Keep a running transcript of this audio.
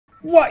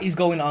What is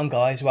going on,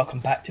 guys?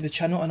 Welcome back to the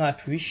channel and I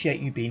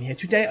appreciate you being here.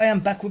 Today I am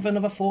back with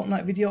another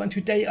Fortnite video, and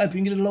today I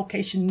bring you the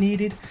location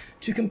needed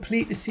to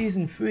complete the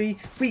Season 3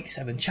 Week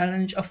 7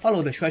 challenge of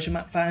Follow the Treasure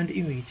Map found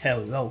in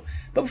Retail Row.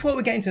 But before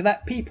we get into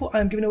that, people, I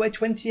am giving away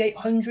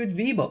 2,800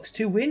 V-Bucks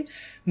to win.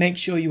 Make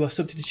sure you are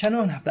subbed to the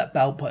channel and have that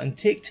bell button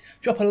ticked.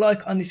 Drop a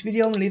like on this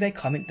video and leave a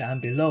comment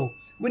down below.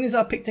 Winners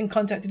are picked and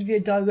contacted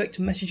via direct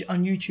message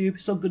on YouTube,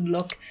 so good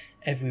luck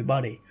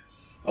everybody.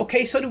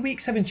 Okay, so the week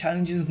 7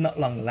 challenges have not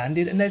long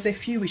landed and there's a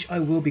few which I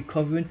will be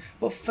covering,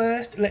 but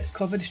first let's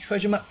cover this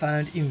treasure map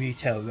found in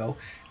Retail Row.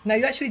 Now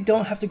you actually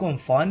don't have to go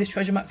and find this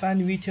treasure map found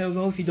in Retail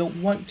Row if you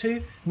don't want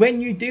to.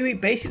 When you do,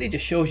 it basically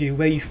just shows you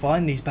where you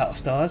find these battle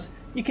stars.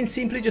 You can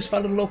simply just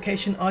follow the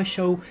location I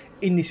show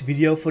in this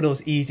video for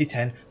those easy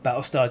 10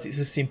 battle stars. It's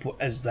as simple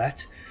as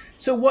that.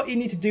 So what you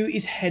need to do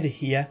is head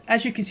here.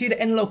 As you can see, the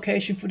end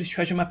location for this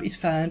treasure map is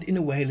found in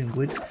the Wailing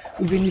Woods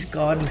within this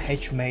garden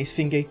hedge maze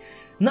thingy.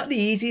 Not the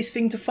easiest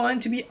thing to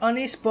find, to be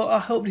honest, but I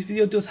hope this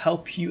video does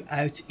help you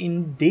out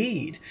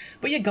indeed.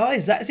 But yeah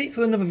guys, that's it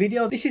for another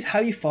video. This is how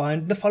you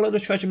find the Follow the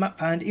Treasure Map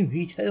found in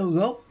Retail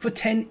Row for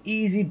 10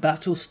 easy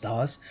battle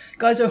stars.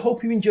 Guys, I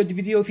hope you enjoyed the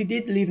video. If you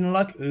did, leaving a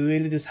like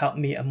really does help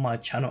me and my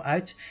channel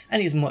out,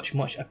 and it is much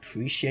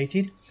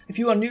appreciated. If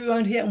you are new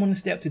around here and want to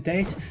stay up to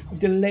date with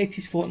the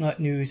latest Fortnite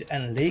news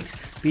and leaks,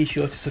 be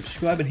sure to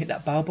subscribe and hit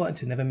that bell button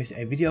to never miss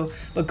a video.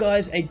 But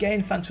guys,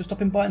 again, thanks for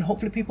stopping by, and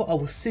hopefully people, I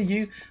will see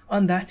you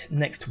on that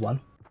next one.